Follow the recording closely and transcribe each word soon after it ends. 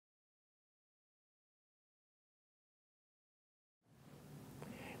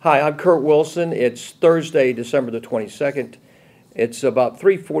Hi, I'm Kurt Wilson. It's Thursday, December the 22nd. It's about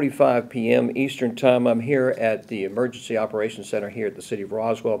 3:45 p.m. Eastern Time. I'm here at the Emergency Operations Center here at the City of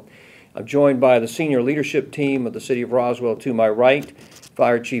Roswell. I'm joined by the senior leadership team of the City of Roswell. To my right,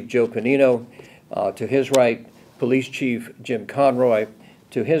 Fire Chief Joe Panino. To his right, Police Chief Jim Conroy.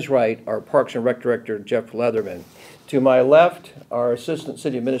 To his right, our Parks and Rec Director Jeff Leatherman. To my left, our Assistant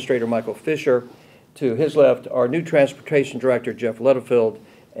City Administrator Michael Fisher. To his left, our new Transportation Director Jeff Letterfield.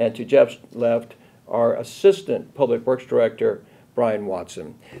 And to Jeff's left, our Assistant Public Works Director Brian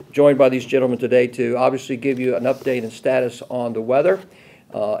Watson. Joined by these gentlemen today to obviously give you an update and status on the weather.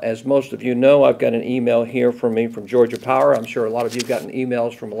 As most of you know, I've got an email here from me from Georgia Power. I'm sure a lot of you have gotten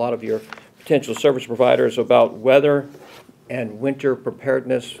emails from a lot of your potential service providers about weather and winter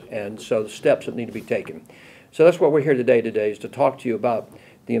preparedness, and so the steps that need to be taken. So that's what we're here today is to talk to you about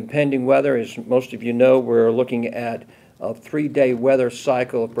the impending weather. As most of you know, we're looking at a 3-day weather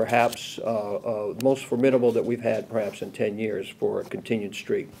cycle, perhaps most formidable that we've had perhaps in 10 years for a continued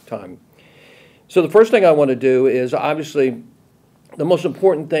streak time. So the first thing I want to do is obviously the most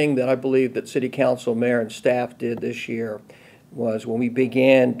important thing that I believe that City Council, Mayor, and staff did this year was when we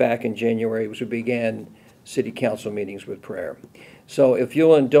began back in January, we began City Council meetings with prayer. So if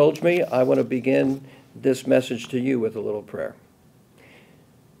you'll indulge me, I want to begin this message to you with a little prayer.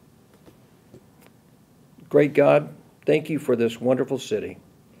 Great God, thank you for this wonderful city.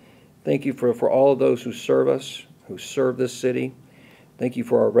 Thank you for all of those who serve us, who serve this city. Thank you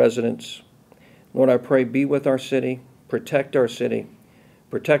for our residents. Lord, I pray, be with our city, protect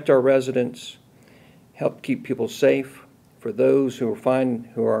our residents, help keep people safe. For those who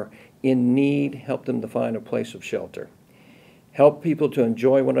are in need, help them to find a place of shelter. Help people to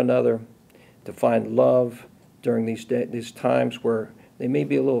enjoy one another, to find love during these times where they may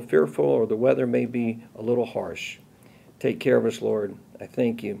be a little fearful or the weather may be a little harsh. Take care of us, Lord. I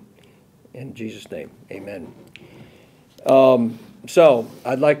thank you. In Jesus' name, amen. So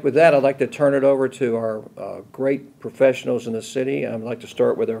I'd like to turn it over to our great professionals in the city. I'd like to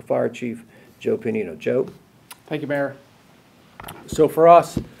start with our Fire Chief, Joe Panino. Joe? Thank you, Mayor. So for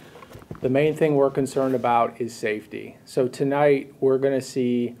us, the main thing we're concerned about is safety. So tonight, we're going to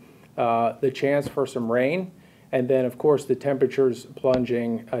see the chance for some rain, and then, of course, the temperatures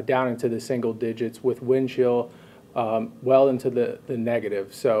plunging down into the single digits with wind chill well into the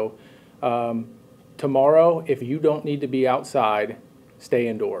negative. So tomorrow, if you don't need to be outside, stay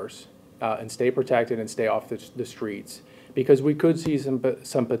indoors and stay protected and stay off the streets, because we could see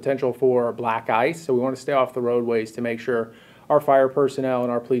some potential for black ice. So we want to stay off the roadways to make sure our fire personnel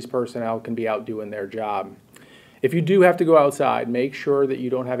and our police personnel can be out doing their job. If you do have to go outside, make sure that you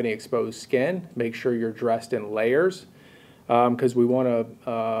don't have any exposed skin. Make sure you're dressed in layers because we want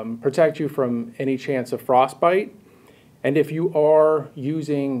to protect you from any chance of frostbite. And if you are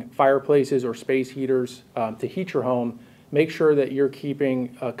using fireplaces or space heaters to heat your home, make sure that you're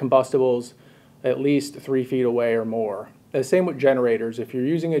keeping combustibles at least 3 feet away or more. The same with generators. If you're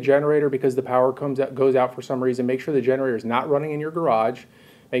using a generator because the power goes out for some reason, make sure the generator is not running in your garage.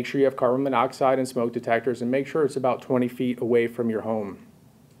 Make sure you have carbon monoxide and smoke detectors, and make sure it's about 20 feet away from your home.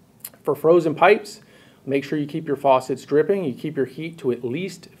 For frozen pipes, make sure you keep your faucets dripping. You keep your heat to at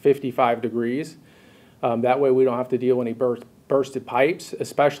least 55 degrees. That way we don't have to deal with any bursted pipes,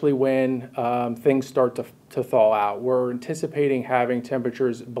 especially when things start to thaw out. We're anticipating having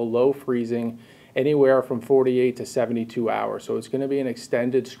temperatures below freezing anywhere from 48 to 72 hours. So it's going to be an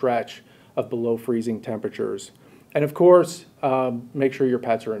extended stretch of below freezing temperatures. And of course, make sure your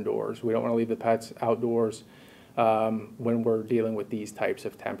pets are indoors. We don't want to leave the pets outdoors when we're dealing with these types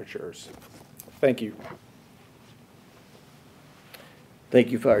of temperatures. Thank you. Thank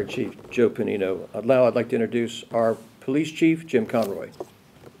you, Fire Chief Joe Panino. Now I'd like to introduce our Police Chief, Jim Conroy.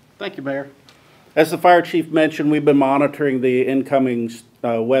 Thank you, Mayor. As the Fire Chief mentioned, we've been monitoring the incoming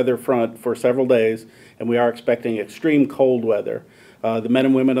weather front for several days, and we are expecting extreme cold weather. The men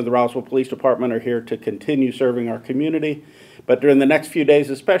and women of the Roswell Police Department are here to continue serving our community, but during the next few days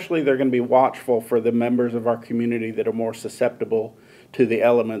especially, they're going to be watchful for the members of our community that are more susceptible to the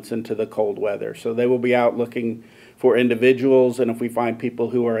elements and to the cold weather. So they will be out looking for individuals, and if we find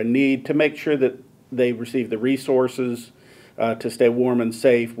people who are in need, to make sure that they receive the resources to stay warm and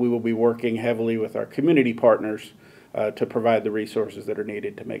safe. We will be working heavily with our community partners to provide the resources that are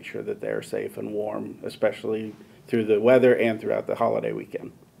needed to make sure that they're safe and warm, especially through the weather and throughout the holiday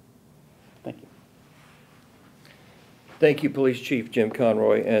weekend. Thank you. Thank you, Police Chief Jim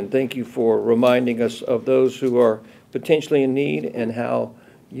Conroy, and thank you for reminding us of those who are potentially in need and how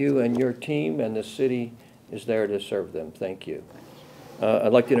you and your team and the city is there to serve them. Thank you.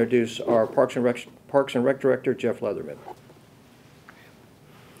 I'd like to introduce our Parks and Rec Director, Jeff Leatherman.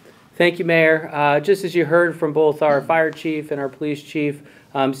 Thank you, Mayor. Just as you heard from both our fire chief and our police chief,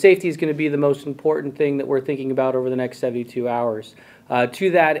 safety is going to be the most important thing that we're thinking about over the next 72 hours.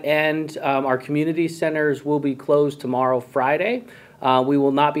 To that end, our community centers will be closed tomorrow, Friday. We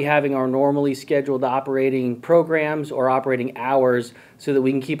will not be having our normally scheduled operating programs or operating hours so that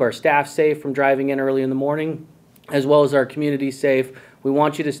we can keep our staff safe from driving in early in the morning, as well as our community safe. We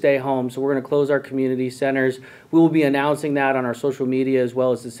want you to stay home, so we're going to close our community centers. We will be announcing that on our social media as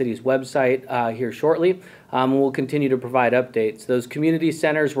well as the city's website here shortly. We'll continue to provide updates. Those community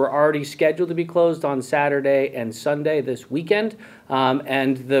centers were already scheduled to be closed on Saturday and Sunday this weekend,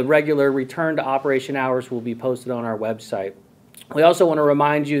 and the regular return to operation hours will be posted on our website. We also want to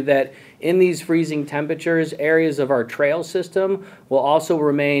remind you that in these freezing temperatures, areas of our trail system will also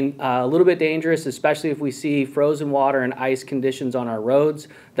remain a little bit dangerous, especially if we see frozen water and ice conditions on our roads.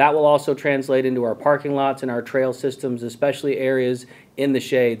 That will also translate into our parking lots and our trail systems, especially areas in the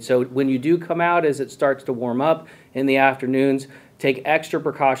shade. So when you do come out as it starts to warm up in the afternoons, take extra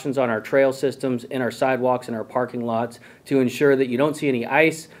precautions on our trail systems, in our sidewalks, and our parking lots to ensure that you don't see any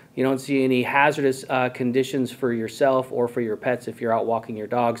ice, you don't see any hazardous conditions for yourself or for your pets if you're out walking your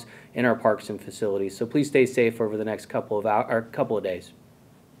dogs in our parks and facilities. So please stay safe over the next couple of days.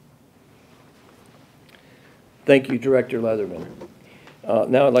 Thank you, Director Leatherman.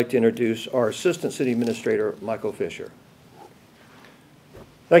 Now I'd like to introduce our Assistant City Administrator, Michael Fisher.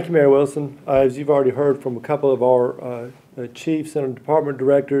 Thank you, Mayor Wilson. As you've already heard from a couple of our chiefs and department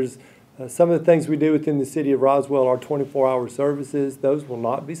directors, some of the things we do within the city of Roswell are 24-hour services. Those will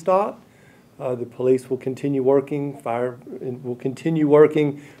not be stopped. The police will continue working, fire will continue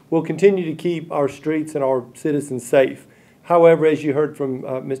working. We'll continue to keep our streets and our citizens safe. However, as you heard from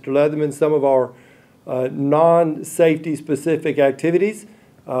Mr. Leatherman, some of our non-safety specific activities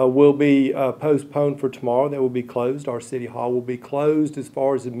will be postponed for tomorrow. They will be closed. Our city hall will be closed as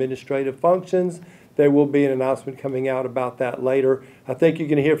far as administrative functions. There will be an announcement coming out about that later. I think you're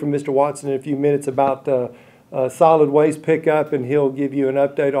going to hear from Mr. Watson in a few minutes about solid waste pickup, and he'll give you an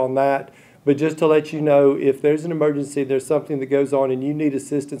update on that. But just to let you know, if there's an emergency, there's something that goes on and you need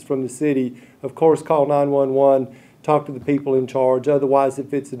assistance from the city, of course, call 911, talk to the people in charge. Otherwise,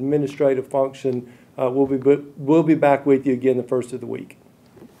 if it's an administrative function, we'll be back with you again the first of the week.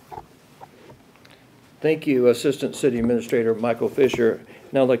 Thank you, Assistant City Administrator Michael Fisher.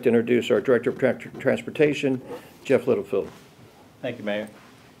 Now I'd like to introduce our Director of Transportation, Jeff Littlefield. Thank you, Mayor.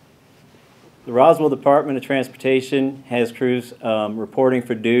 The Roswell Department of Transportation has crews reporting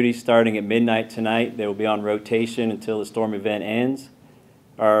for duty starting at midnight tonight. They will be on rotation until the storm event ends.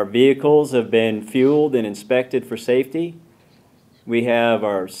 Our vehicles have been fueled and inspected for safety. We have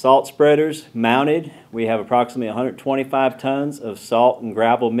our salt spreaders mounted. We have approximately 125 tons of salt and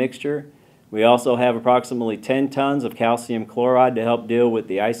gravel mixture. We also have approximately 10 tons of calcium chloride to help deal with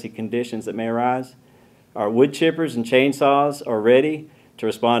the icy conditions that may arise. Our wood chippers and chainsaws are ready to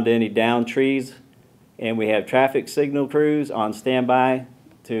respond to any downed trees, and we have traffic signal crews on standby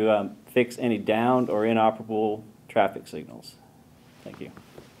to fix any downed or inoperable traffic signals. Thank you.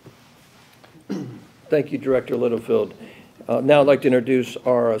 Thank you, Director Littlefield. Now I'd like to introduce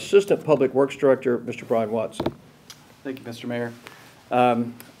our Assistant Public Works Director, Mr. Brian Watson. Thank you, Mr. Mayor.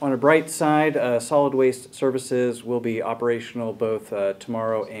 On a bright side, solid waste services will be operational both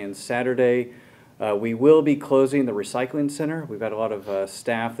tomorrow and Saturday. We will be closing the recycling center. We've got a lot of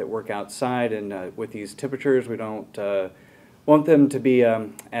staff that work outside, and with these temperatures, we don't want them to be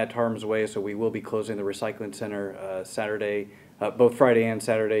at harm's way, so we will be closing the recycling center Saturday, both Friday and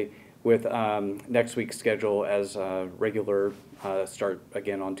Saturday, with next week's schedule as regular start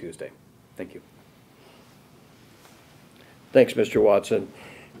again on Tuesday. Thank you. Thanks, Mr. Watson.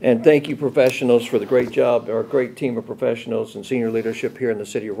 And thank you, professionals, for the great job, our great team of professionals and senior leadership here in the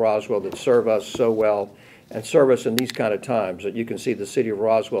city of Roswell that serve us so well and serve us in these kind of times that you can see the city of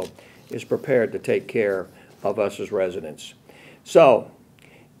Roswell is prepared to take care of us as residents. So,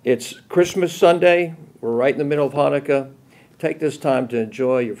 it's Christmas Sunday. We're right in the middle of Hanukkah. Take this time to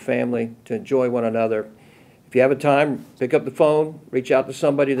enjoy your family, to enjoy one another. If you have a time, pick up the phone, reach out to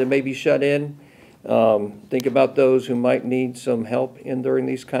somebody that may be shut in. Think about those who might need some help during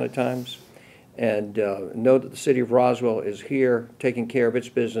these kind of times, and know that the city of Roswell is here taking care of its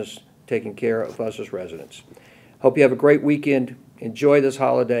business, taking care of us as residents. Hope you have a great weekend. Enjoy this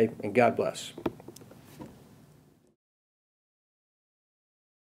holiday, and God bless.